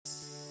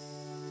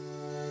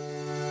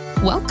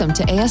Welcome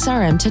to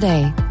ASRM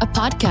Today, a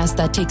podcast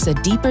that takes a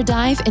deeper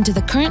dive into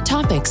the current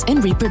topics in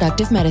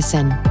reproductive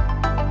medicine.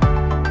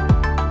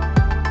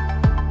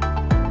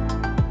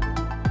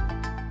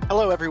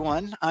 Hello,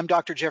 everyone. I'm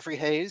Dr. Jeffrey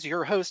Hayes,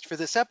 your host for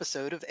this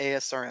episode of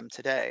ASRM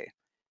Today.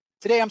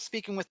 Today, I'm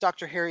speaking with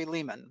Dr. Harry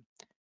Lehman.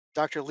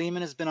 Dr.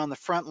 Lehman has been on the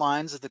front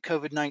lines of the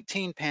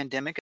COVID-19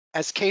 pandemic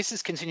as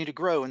cases continue to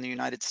grow in the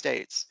United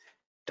States.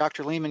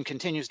 Dr. Lehman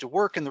continues to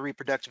work in the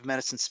reproductive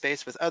medicine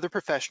space with other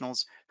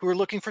professionals who are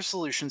looking for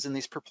solutions in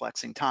these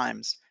perplexing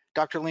times.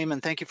 Dr. Lehman,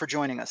 thank you for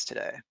joining us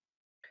today.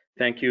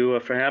 Thank you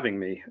for having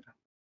me.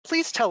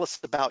 Please tell us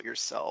about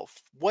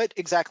yourself. What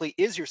exactly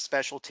is your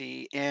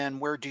specialty and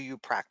where do you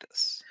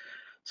practice?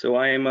 So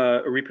I am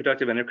a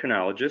reproductive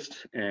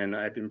endocrinologist, and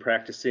I've been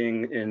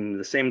practicing in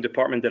the same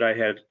department that I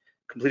had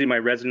completed my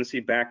residency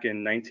back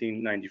in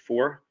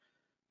 1994.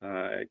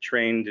 I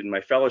trained in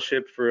my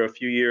fellowship for a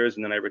few years,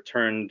 and then I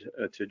returned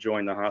to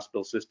join the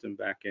hospital system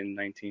back in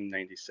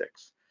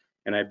 1996.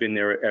 And I've been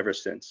there ever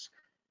since.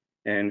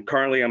 And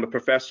currently, I'm a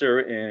professor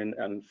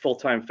and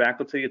full-time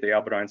faculty at the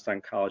Albert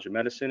Einstein College of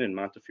Medicine in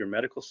Montefiore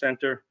Medical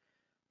Center.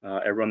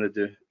 I run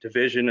the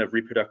Division of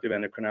Reproductive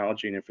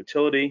Endocrinology and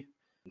Infertility.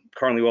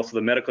 Currently also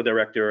the medical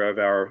director of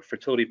our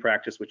fertility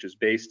practice, which is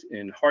based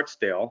in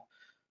Hartsdale.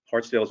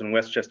 Hartsdale is in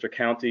Westchester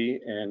County,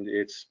 and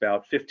it's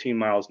about 15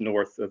 miles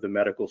north of the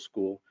medical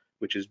school,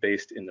 which is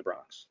based in the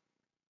Bronx.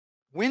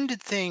 When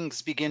did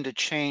things begin to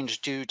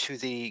change due to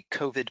the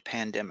COVID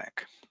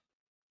pandemic?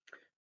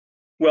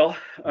 Well,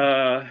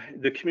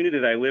 the community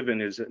that I live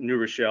in is New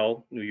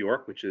Rochelle, New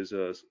York, which is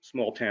a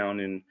small town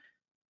in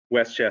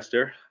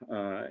Westchester.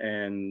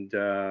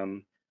 March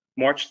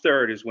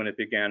 3rd is when it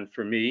began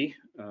for me.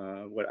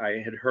 What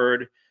I had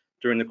heard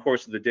during the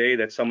course of the day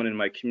that someone in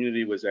my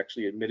community was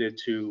actually admitted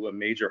to a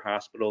major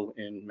hospital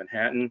in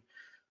Manhattan,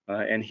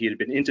 and he had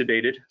been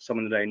intubated,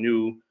 someone that I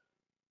knew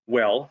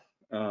well.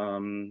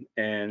 Throughout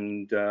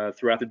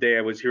the day,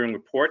 I was hearing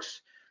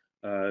reports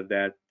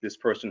that this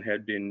person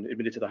had been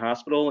admitted to the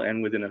hospital,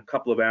 and within a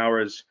couple of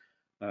hours,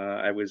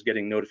 I was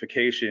getting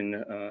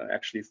notification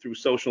actually through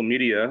social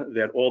media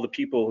that all the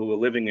people who were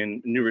living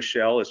in New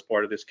Rochelle as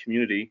part of this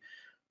community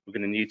were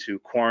going to need to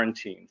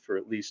quarantine for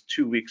at least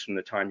 2 weeks from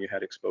the time you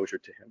had exposure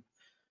to him.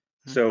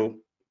 Mm-hmm. So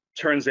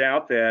turns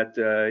out that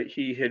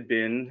he had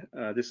been,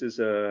 this is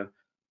a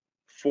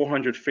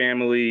 400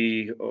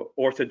 family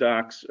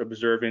Orthodox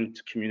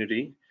observant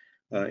community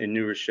in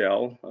New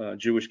Rochelle,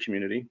 Jewish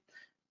community.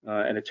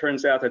 And it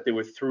turns out that there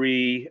were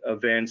 3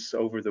 events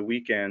over the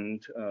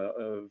weekend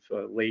of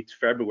late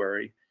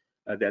February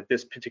that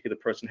this particular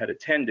person had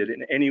attended,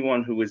 and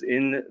anyone who was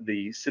in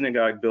the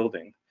synagogue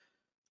building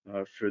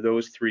for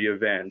those 3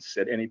 events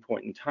at any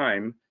point in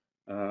time,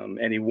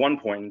 any one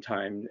point in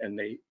time, and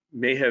they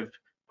may have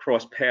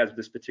crossed paths with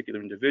this particular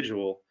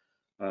individual,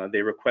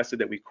 they requested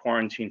that we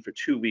quarantine for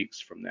 2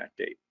 weeks from that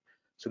date.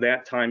 So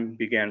that time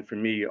began for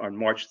me on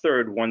March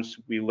 3rd, once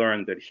we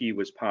learned that he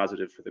was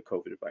positive for the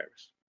COVID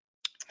virus.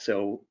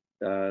 So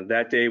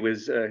that day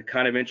was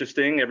kind of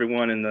interesting.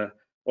 Everyone in the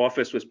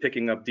office was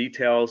picking up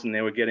details, and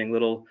they were getting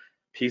little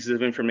pieces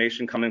of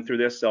information coming through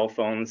their cell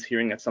phones,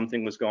 hearing that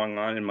something was going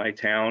on in my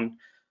town.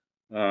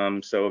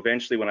 So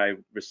eventually, when I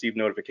received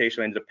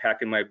notification, I ended up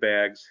packing my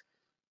bags,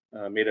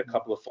 made a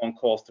couple of phone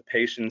calls to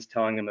patients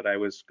telling them that I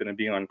was going to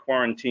be on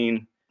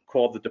quarantine,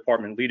 called the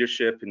department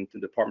leadership and the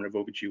Department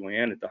of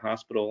OBGYN at the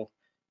hospital,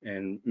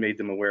 and made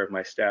them aware of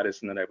my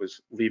status and that I was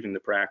leaving the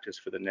practice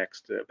for the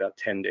next about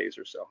 10 days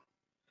or so.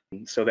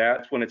 So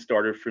that's when it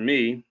started for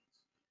me.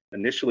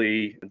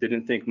 Initially, I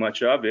didn't think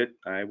much of it.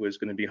 I was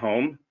going to be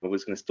home. I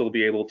was going to still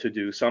be able to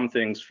do some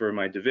things for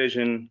my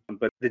division,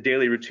 but the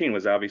daily routine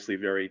was obviously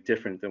very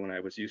different than what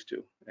I was used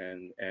to.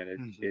 And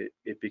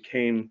it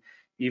became,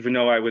 even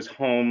though I was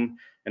home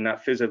and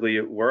not physically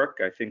at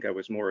work, I think I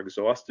was more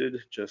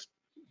exhausted just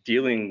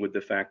dealing with the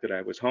fact that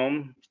I was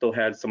home. Still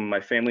had some of my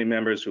family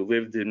members who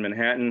lived in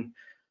Manhattan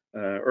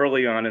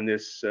early on in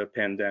this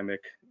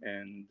pandemic,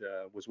 and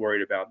was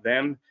worried about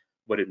them,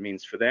 what it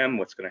means for them,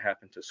 what's going to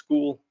happen to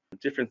school.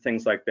 Different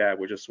things like that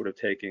were just sort of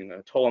taking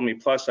a toll on me.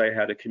 Plus, I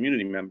had a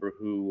community member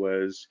who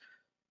was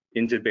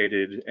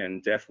intubated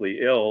and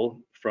deathly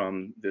ill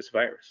from this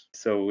virus.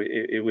 So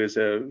it was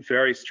a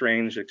very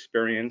strange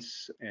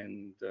experience,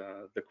 and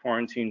the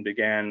quarantine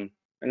began,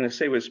 I'm going to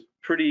say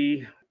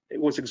it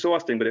was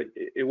exhausting, but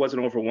it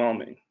wasn't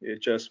overwhelming.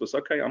 It just was,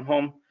 okay, I'm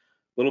home, a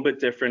little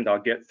bit different,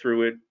 I'll get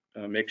through it.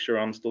 Make sure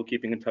I'm still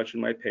keeping in touch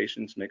with my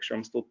patients, make sure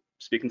I'm still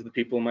speaking to the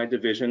people in my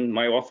division.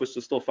 My office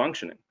is still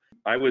functioning.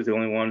 I was the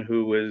only one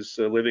who was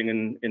living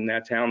in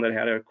that town that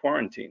had a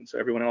quarantine. So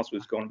everyone else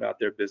was going about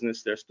their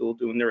business. They're still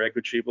doing their egg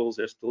retrievals.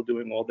 They're still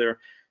doing all their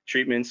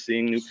treatments,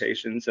 seeing new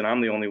patients. And I'm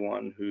the only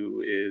one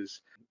who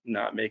is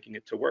not making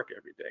it to work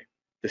every day.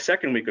 The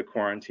second week of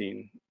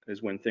quarantine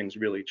is when things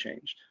really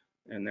changed.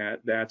 And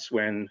that's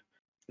when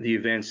the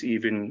events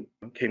even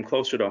came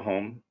closer to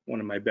home. One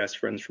of my best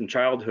friends from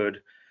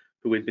childhood,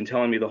 who had been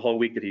telling me the whole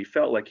week that he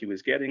felt like he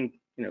was getting,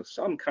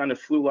 some kind of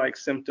flu-like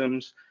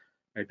symptoms.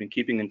 I'd been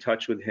keeping in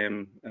touch with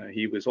him.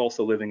 He was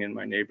also living in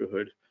my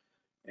neighborhood.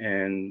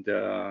 And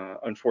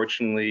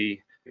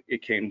unfortunately,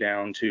 it came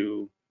down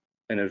to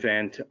an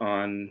event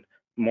on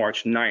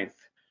March 9th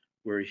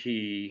where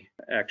his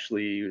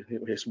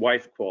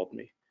wife called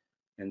me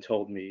and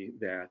told me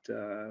that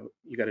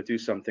you got to do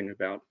something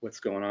about what's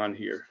going on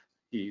here.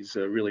 He's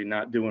really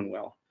not doing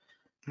well.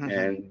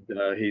 And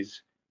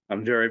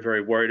I'm very,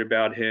 very worried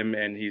about him,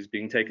 and he's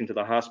being taken to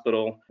the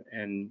hospital.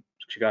 And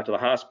she got to the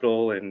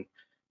hospital, and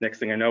next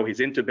thing I know, he's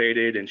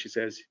intubated. And she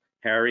says,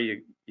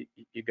 Harry,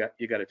 you got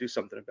to do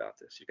something about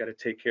this. You got to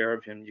take care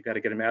of him. You got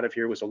to get him out of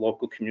here. It was a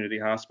local community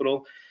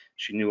hospital.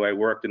 She knew I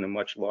worked in a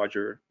much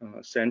larger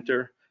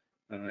center,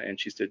 and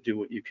she said, do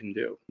what you can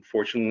do.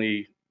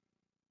 Unfortunately,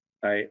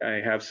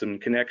 I have some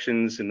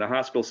connections in the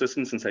hospital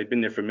system since I've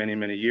been there for many,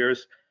 many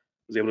years. I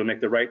was able to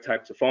make the right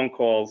types of phone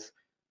calls,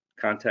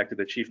 contacted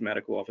the chief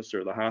medical officer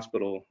of the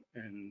hospital,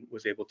 and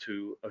was able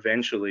to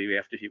eventually,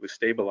 after he was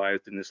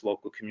stabilized in this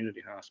local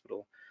community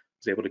hospital,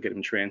 was able to get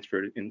him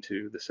transferred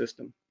into the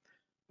system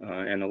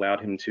and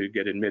allowed him to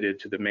get admitted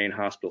to the main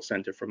hospital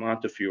center for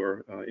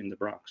Montefiore in the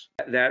Bronx.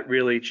 That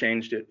really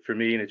changed it for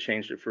me, and it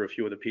changed it for a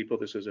few other people.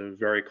 This is a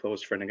very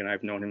close friend. Again,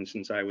 I've known him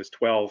since I was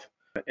 12,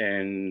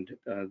 and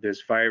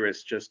this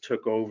virus just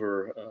took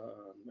over.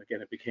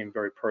 Again, it became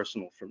very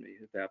personal for me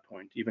at that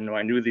point. Even though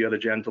I knew the other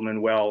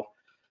gentleman well,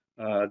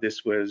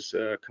 this was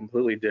a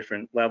completely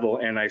different level,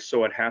 and I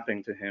saw it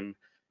happening to him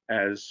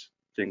as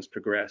things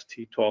progressed.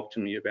 He talked to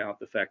me about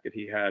the fact that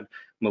he had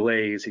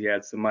malaise, he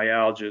had some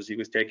myalgias, he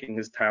was taking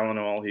his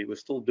Tylenol, he was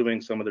still doing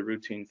some of the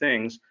routine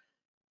things.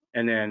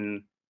 And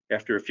then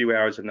after a few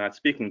hours of not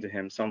speaking to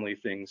him, suddenly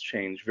things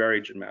changed very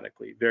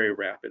dramatically, very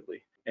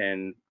rapidly.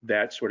 And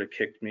that sort of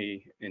kicked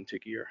me into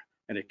gear.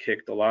 And it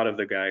kicked a lot of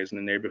the guys in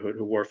the neighborhood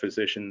who were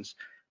physicians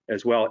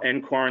as well,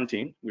 and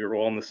quarantine. We were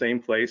all in the same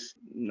place,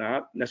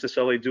 not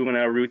necessarily doing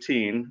our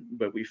routine,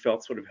 but we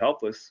felt sort of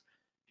helpless.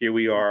 Here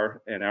we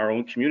are, and our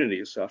own community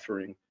is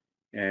suffering.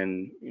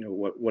 And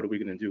what are we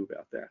going to do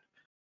about that?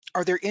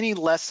 Are there any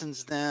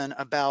lessons then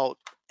about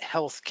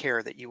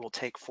healthcare that you will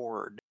take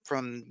forward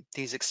from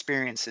these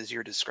experiences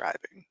you're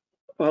describing?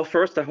 Well,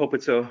 first, I hope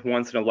it's a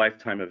once in a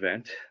lifetime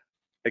event.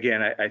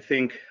 Again, I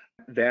think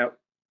that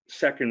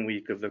second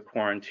week of the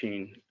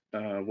quarantine,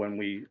 when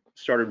we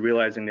started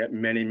realizing that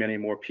many, many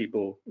more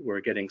people were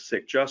getting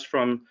sick just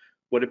from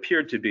what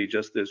appeared to be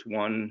just this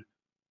one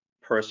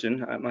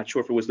person. I'm not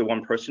sure if it was the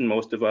one person.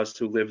 Most of us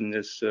who live in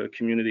this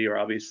community are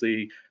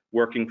obviously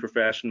working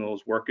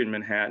professionals, work in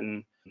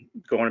Manhattan,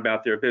 going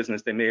about their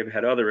business. They may have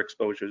had other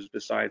exposures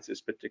besides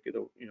this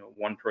particular,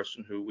 one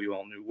person who we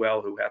all knew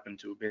well, who happened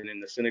to have been in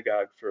the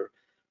synagogue for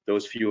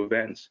those few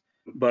events.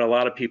 But a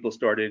lot of people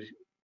started,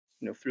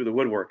 through the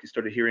woodwork, you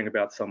started hearing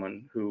about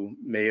someone who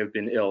may have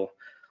been ill.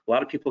 A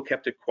lot of people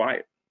kept it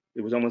quiet.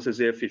 It was almost as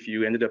if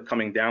you ended up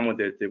coming down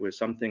with it, there was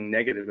something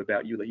negative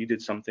about you, that you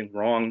did something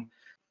wrong.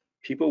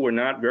 People were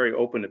not very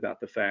open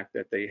about the fact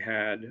that they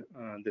had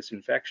this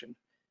infection.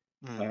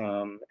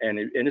 And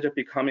it ended up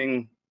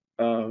becoming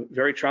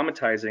very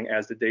traumatizing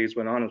as the days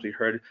went on, as we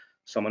heard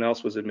someone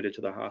else was admitted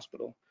to the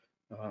hospital.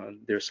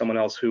 There's someone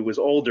else who was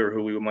older,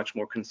 who we were much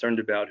more concerned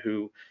about,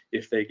 who,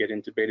 if they get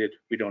intubated,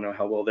 we don't know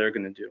how well they're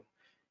going to do.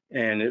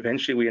 And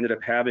eventually we ended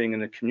up having in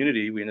the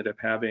community,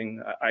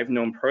 I've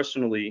known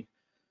personally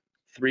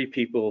 3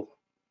 people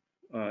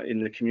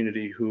in the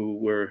community who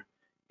were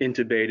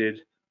intubated.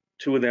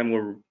 2 of them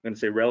were, I'm going to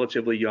say,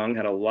 relatively young,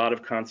 had a lot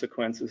of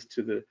consequences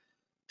to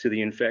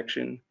the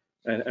infection.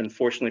 And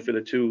unfortunately for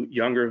the 2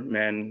 younger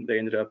men, they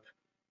ended up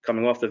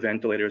coming off the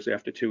ventilators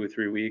after 2 or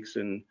 3 weeks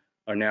and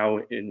are now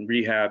in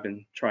rehab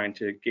and trying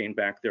to gain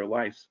back their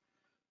lives.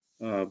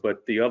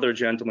 But the other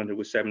gentleman, who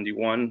was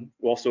 71,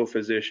 also a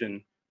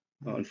physician,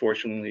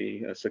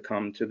 unfortunately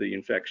succumbed to the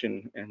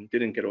infection and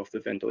didn't get off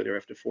the ventilator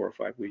after 4 or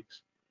 5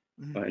 weeks,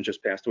 and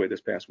just passed away this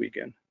past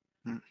weekend.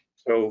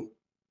 So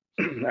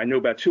I know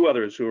about 2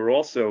 others who are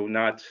also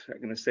not,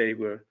 I'm going to say,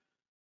 were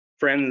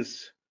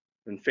friends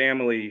and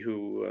family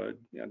who are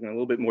a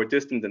little bit more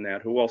distant than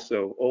that, who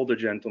also older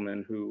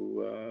gentlemen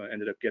who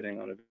ended up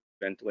getting on a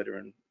ventilator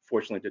and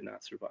fortunately did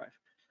not survive.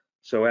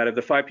 So out of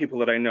the 5 people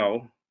that I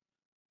know,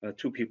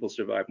 2 people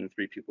survived and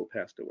 3 people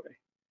passed away.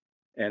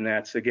 And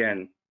that's,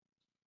 again,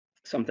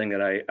 something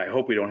that I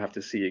hope we don't have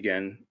to see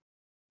again.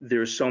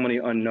 There's so many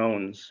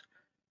unknowns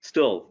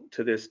still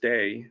to this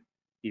day,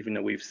 even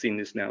though we've seen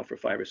this now for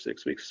 5 or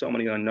 6 weeks, so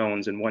many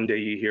unknowns. And one day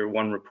you hear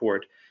one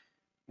report,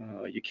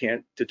 you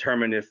can't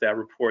determine if that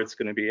report's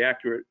going to be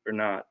accurate or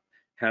not.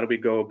 How do we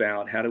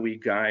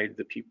guide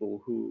the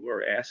people who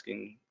are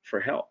asking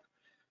for help?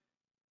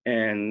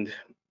 And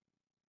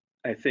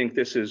I think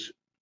this is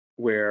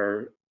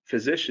where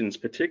physicians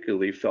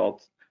particularly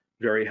felt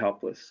very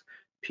helpless.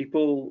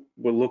 People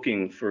were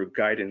looking for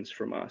guidance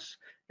from us.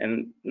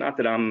 And not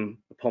that I'm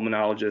a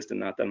pulmonologist and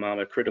not that I'm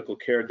a critical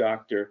care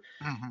doctor.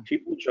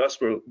 People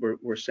just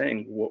were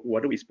saying,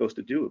 what are we supposed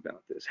to do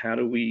about this? How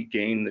do we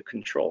gain the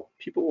control?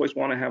 People always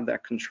want to have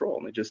that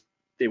control, and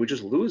they were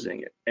just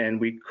losing it.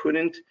 And we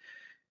couldn't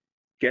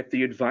get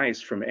the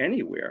advice from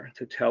anywhere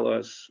to tell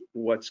us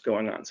what's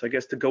going on. So I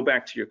guess to go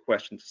back to your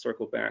question, to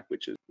circle back,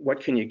 which is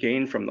what can you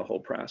gain from the whole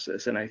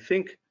process? And I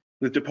think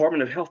the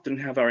Department of Health didn't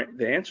have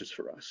the answers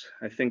for us.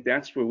 I think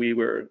that's where we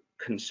were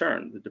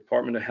concerned. The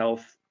Department of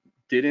Health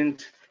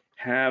didn't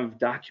have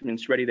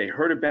documents ready. They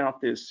heard about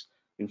this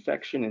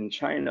infection in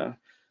China,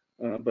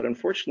 but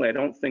unfortunately, I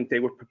don't think they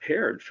were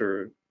prepared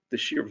for the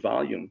sheer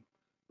volume.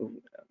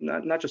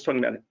 Not just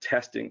talking about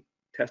testing.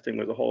 Testing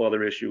was a whole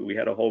other issue. We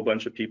had a whole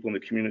bunch of people in the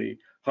community,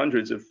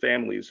 hundreds of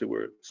families who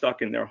were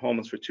stuck in their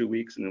homes for 2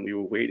 weeks, and then we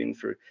were waiting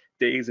for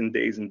days and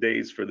days and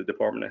days for the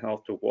Department of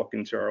Health to walk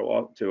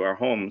into our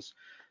homes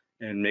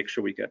and make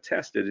sure we got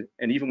tested.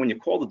 And even when you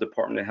call the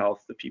Department of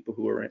Health, the people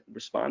who were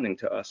responding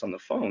to us on the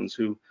phones,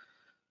 who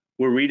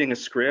were reading a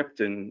script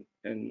and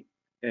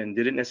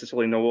didn't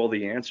necessarily know all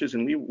the answers,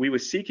 and we were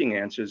seeking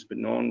answers, but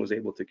no one was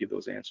able to give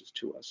those answers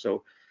to us.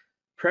 So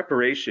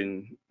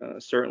preparation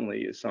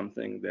certainly is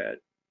something that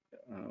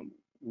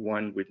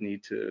one would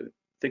need to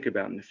think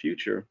about in the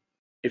future.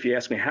 If you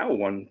ask me how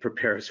one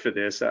prepares for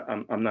this,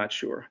 I'm not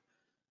sure.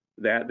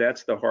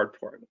 That's the hard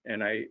part.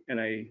 And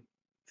I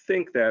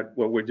think that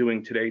what we're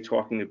doing today,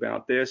 talking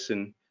about this,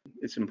 and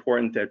it's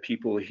important that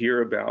people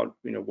hear about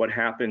what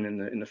happened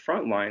in the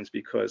front lines,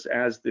 because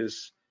as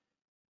this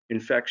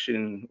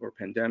infection or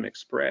pandemic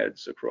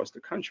spreads across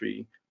the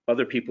country,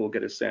 other people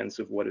get a sense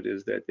of what it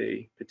is that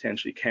they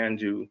potentially can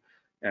do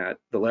at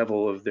the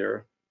level of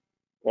their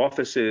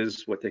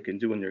offices, what they can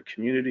do in their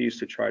communities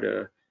to try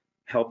to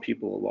help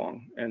people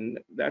along. And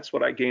that's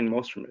what I gain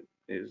most from it,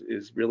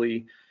 is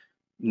really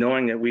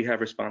knowing that we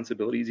have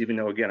responsibilities, even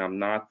though, again, I'm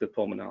not the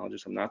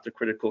pulmonologist, I'm not the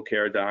critical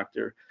care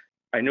doctor.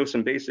 I know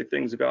some basic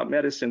things about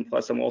medicine,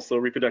 plus I'm also a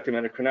reproductive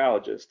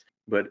endocrinologist,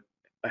 but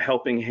a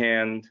helping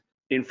hand,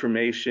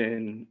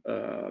 information,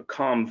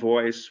 calm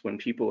voice when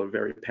people are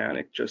very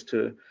panicked, just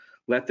to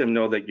let them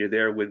know that you're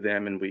there with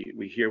them and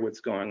we hear what's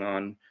going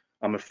on.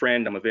 I'm a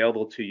friend, I'm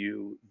available to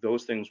you.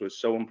 Those things were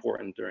so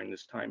important during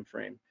this time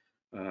frame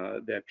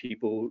that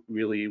people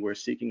really were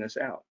seeking us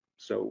out.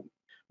 So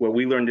what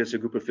we learned as a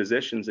group of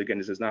physicians, again,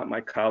 this is not my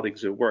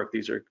colleagues at work.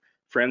 These are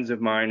friends of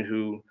mine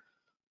who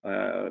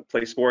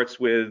play sports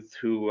with,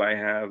 who I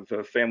have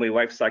family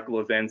life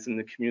cycle events in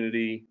the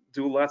community,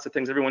 do lots of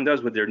things everyone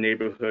does with their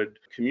neighborhood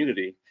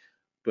community.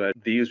 But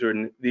these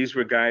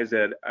were guys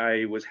that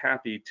I was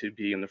happy to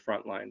be in the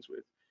front lines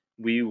with.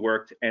 We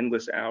worked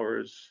endless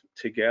hours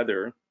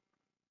together,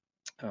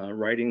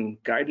 writing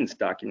guidance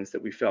documents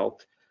that we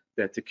felt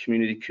that the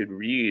community could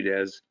read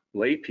as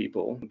lay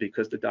people,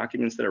 because the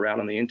documents that are out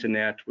on the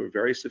internet were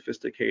very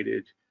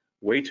sophisticated,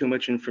 way too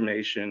much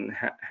information.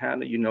 How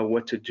do you know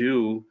what to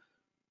do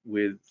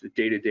with the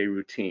day-to-day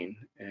routine?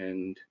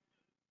 And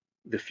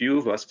the few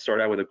of us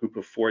started out with a group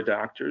of 4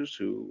 doctors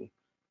who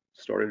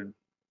started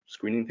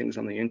screening things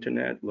on the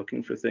internet,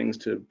 looking for things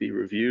to be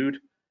reviewed.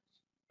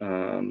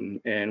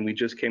 And we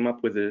just came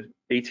up with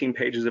 18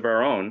 pages of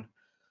our own.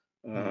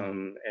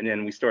 And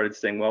then we started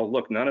saying, well,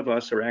 look, none of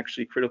us are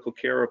actually critical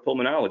care or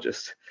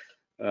pulmonologists.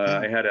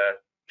 I had a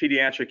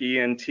pediatric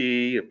ENT,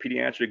 a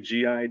pediatric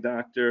GI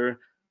doctor.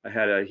 I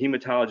had a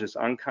hematologist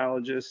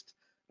oncologist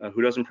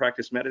who doesn't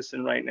practice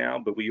medicine right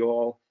now, but we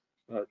all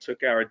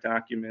took our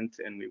document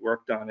and we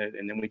worked on it,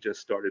 and then we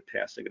just started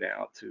passing it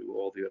out to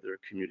all the other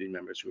community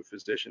members who are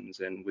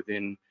physicians. And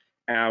within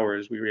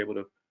hours, we were able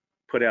to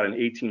put out an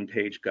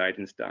 18-page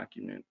guidance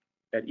document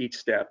at each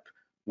step,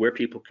 where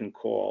people can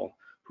call,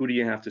 who do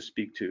you have to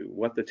speak to,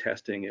 what the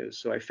testing is.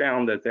 So I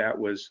found that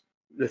was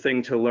the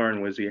thing to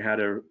learn, was you had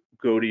to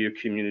go to your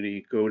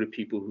community, go to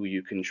people who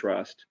you can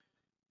trust,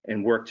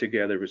 and work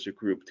together as a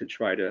group to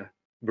try to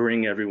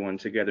bring everyone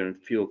together and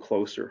feel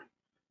closer.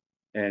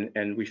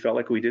 And we felt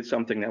like we did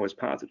something that was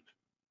positive.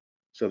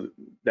 So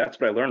that's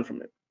what I learned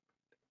from it.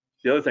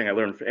 The other thing I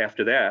learned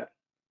after that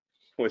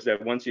was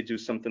that once you do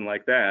something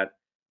like that,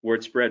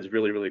 word spreads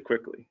really, really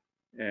quickly.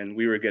 And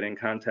we were getting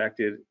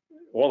contacted,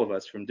 all of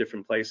us, from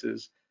different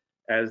places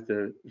as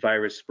the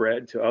virus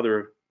spread to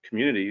other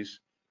communities.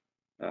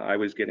 I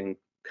was getting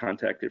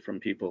contacted from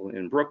people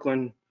in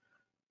Brooklyn,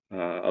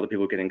 other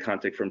people getting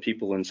contact from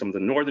people in some of the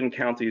northern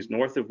counties,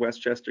 north of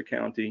Westchester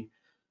County,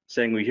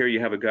 saying, we hear you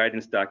have a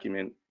guidance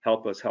document,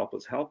 help us, help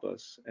us, help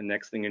us. And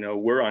next thing you know,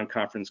 we're on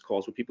conference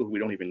calls with people who we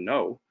don't even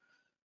know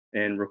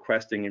and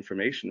requesting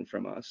information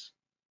from us,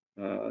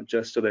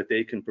 just so that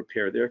they can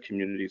prepare their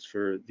communities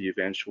for the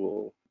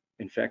eventual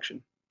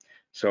infection.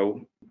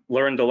 So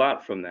learned a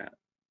lot from that.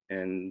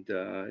 And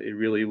it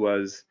really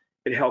was,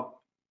 it helped.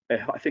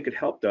 I think it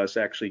helped us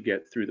actually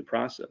get through the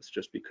process,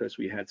 just because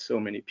we had so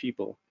many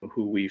people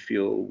who we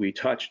feel we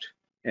touched.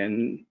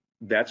 And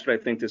that's what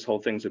I think this whole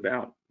thing's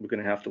about. We're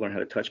going to have to learn how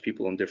to touch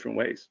people in different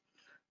ways.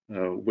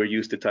 We're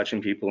used to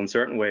touching people in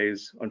certain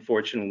ways,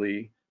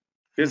 unfortunately,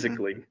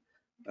 physically.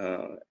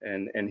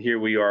 And here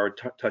we are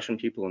touching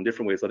people in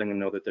different ways, letting them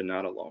know that they're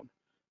not alone.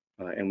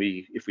 And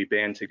if we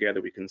band together,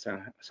 we can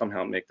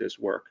somehow make this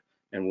work,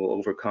 and we'll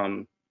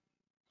overcome,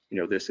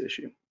 this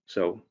issue.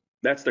 So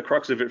that's the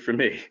crux of it for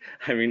me.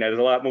 I mean, there's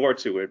a lot more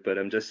to it, but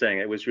I'm just saying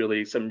it was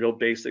really some real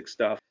basic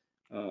stuff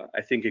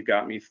I think it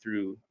got me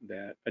through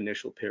that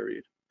initial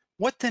period.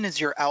 What then is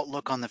your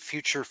outlook on the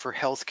future for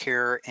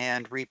healthcare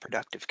and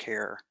reproductive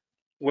care?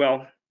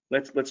 Well,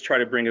 let's try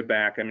to bring it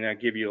back. I mean, I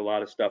give you a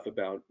lot of stuff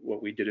about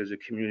what we did as a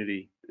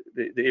community.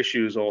 The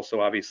issue is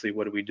also obviously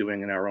what are we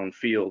doing in our own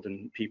field,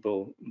 and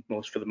people,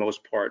 for the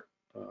most part,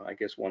 I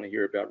guess, want to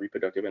hear about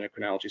reproductive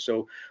endocrinology.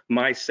 So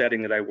my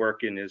setting that I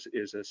work in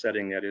is a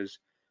setting that is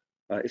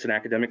it's an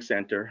academic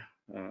center.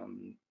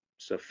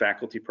 It's a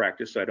faculty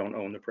practice. So I don't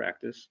own the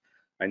practice.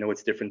 I know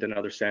it's different than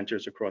other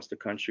centers across the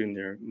country,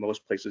 and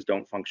most places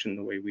don't function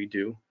the way we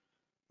do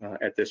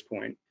at this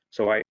point.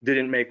 So I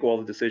didn't make all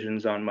the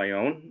decisions on my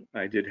own.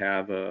 I did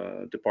have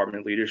a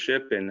department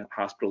leadership and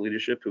hospital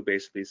leadership who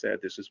basically said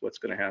this is what's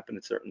going to happen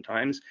at certain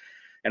times.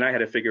 And I had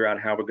to figure out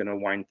how we're going to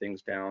wind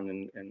things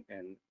down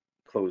and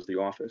close the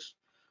office.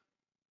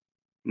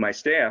 My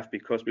staff,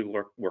 because we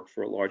work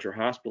for a larger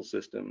hospital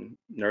system,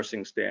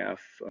 nursing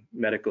staff,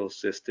 medical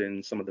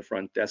assistants, some of the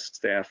front desk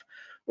staff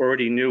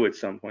already knew at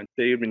some point.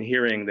 They had been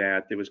hearing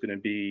that there was going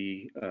to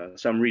be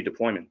some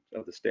redeployment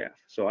of the staff.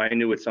 So I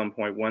knew at some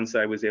point, once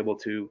I was able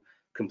to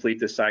complete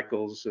the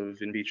cycles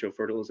of in vitro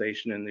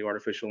fertilization and the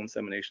artificial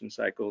insemination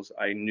cycles,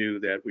 I knew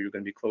that we were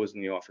going to be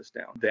closing the office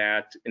down.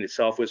 That in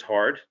itself was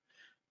hard.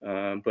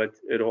 But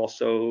it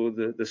also,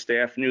 the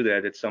staff knew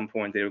that at some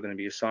point they were going to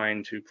be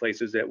assigned to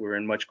places that were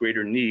in much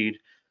greater need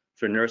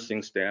for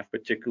nursing staff,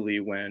 particularly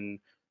when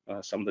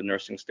some of the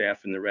nursing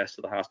staff in the rest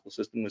of the hospital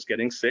system was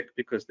getting sick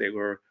because they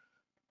were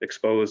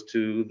exposed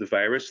to the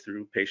virus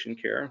through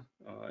patient care.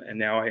 And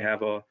now I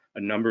have a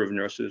number of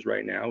nurses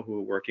right now who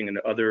are working in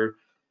other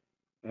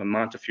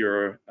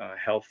Montefiore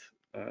health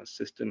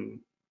system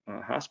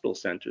hospital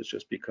centers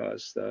just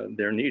because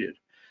they're needed.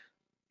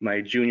 My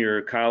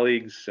junior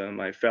colleagues,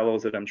 my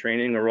fellows that I'm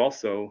training are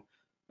also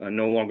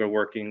no longer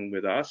working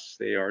with us.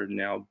 They've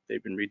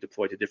been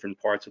redeployed to different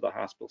parts of the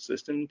hospital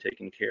system,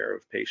 taking care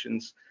of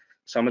patients.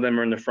 Some of them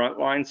are in the front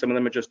line. Some of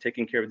them are just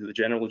taking care of the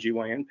general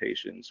GYN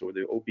patients or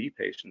the OB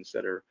patients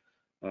that are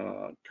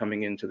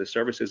coming into the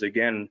services.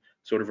 Again,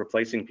 sort of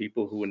replacing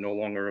people who are no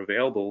longer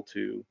available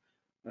to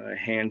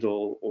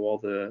handle all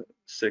the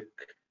sick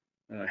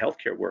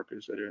healthcare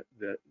workers that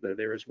are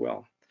there as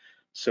well.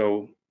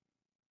 So,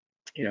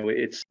 you know,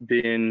 it's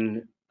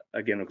been,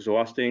 again,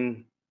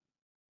 exhausting,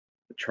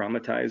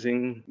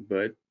 traumatizing,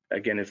 but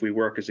again, if we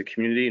work as a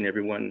community and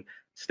everyone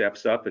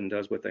steps up and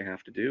does what they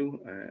have to do,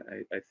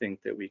 I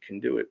think that we can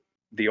do it.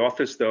 The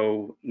office,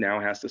 though, now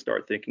has to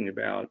start thinking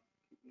about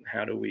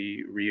how do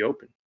we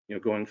reopen? You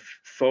know, going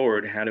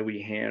forward, how do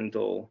we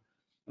handle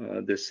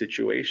this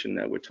situation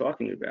that we're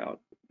talking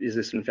about? Is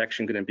this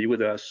infection going to be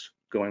with us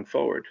going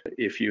forward?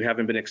 If you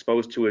haven't been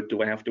exposed to it,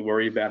 do I have to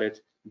worry about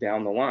it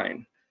down the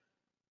line?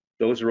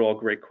 Those are all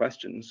great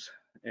questions,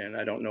 and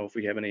I don't know if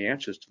we have any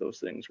answers to those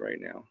things right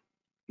now.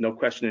 No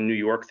question, in New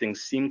York,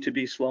 things seem to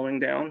be slowing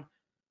down,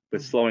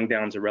 but slowing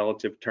down is a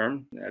relative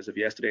term. As of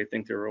yesterday, I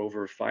think there are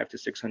over 500 to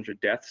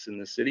 600 deaths in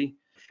the city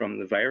from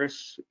the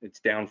virus. It's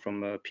down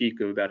from a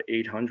peak of about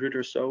 800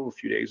 or so a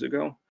few days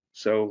ago.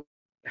 So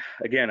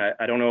again,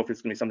 I don't know if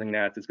it's going to be something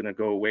that is going to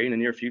go away in the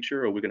near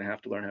future, or we're going to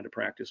have to learn how to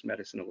practice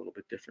medicine a little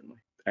bit differently.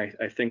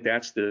 I think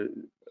that's the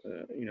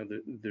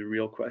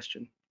real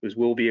question, is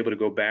we'll be able to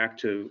go back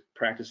to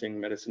practicing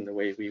medicine the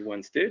way we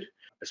once did,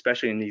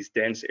 especially in these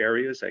dense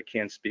areas. I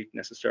can't speak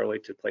necessarily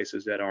to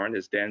places that aren't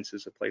as dense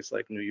as a place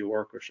like New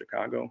York or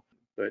Chicago,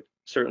 but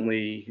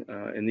certainly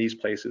in these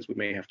places, we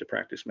may have to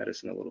practice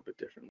medicine a little bit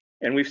differently.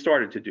 And we've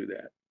started to do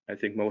that. I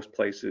think most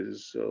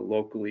places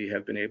locally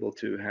have been able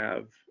to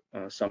have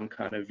some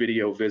kind of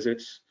video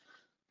visits.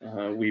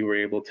 We were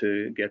able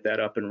to get that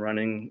up and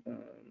running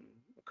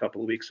a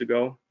couple of weeks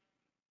ago.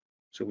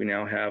 So we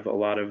now have a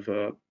lot of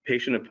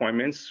patient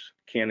appointments.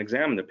 Can't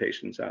examine the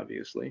patients,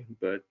 obviously,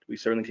 but we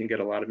certainly can get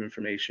a lot of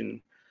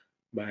information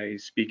by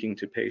speaking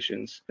to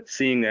patients,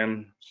 seeing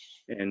them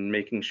and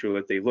making sure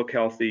that they look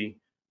healthy,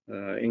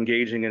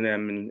 engaging in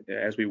them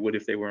as we would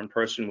if they were in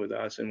person with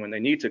us. And when they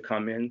need to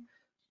come in,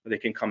 they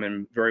can come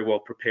in very well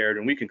prepared,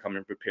 and we can come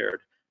in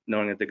prepared,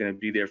 knowing that they're going to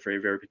be there for a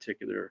very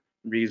particular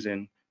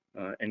reason,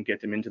 and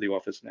get them into the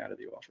office and out of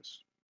the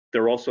office.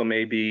 There also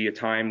may be a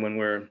time when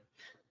we're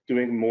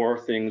doing more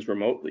things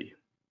remotely.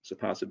 It's a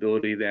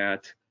possibility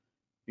that,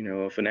 you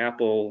know, if an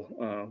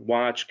Apple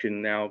Watch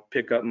can now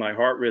pick up my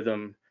heart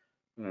rhythm,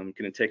 can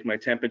it take my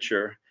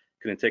temperature,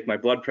 can it take my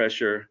blood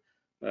pressure,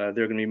 there are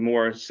going to be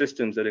more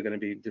systems that are going to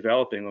be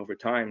developing over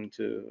time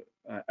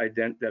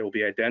that will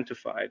be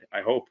identified,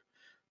 I hope,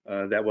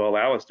 that will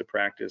allow us to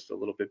practice a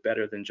little bit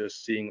better than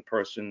just seeing a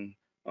person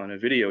on a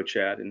video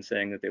chat and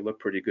saying that they look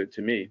pretty good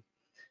to me.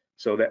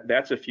 So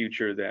that's a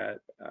future that,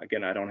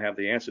 again, I don't have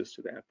the answers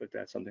to that, but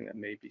that's something that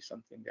may be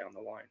something down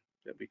the line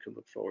that we could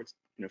look forward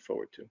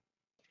to.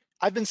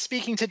 I've been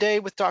speaking today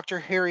with Dr.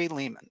 Harry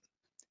Lehman.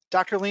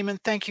 Dr. Lehman,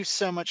 thank you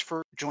so much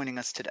for joining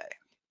us today.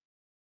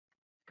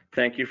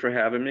 Thank you for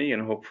having me,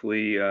 and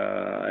hopefully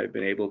I've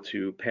been able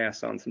to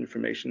pass on some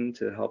information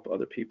to help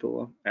other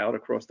people out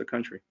across the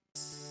country.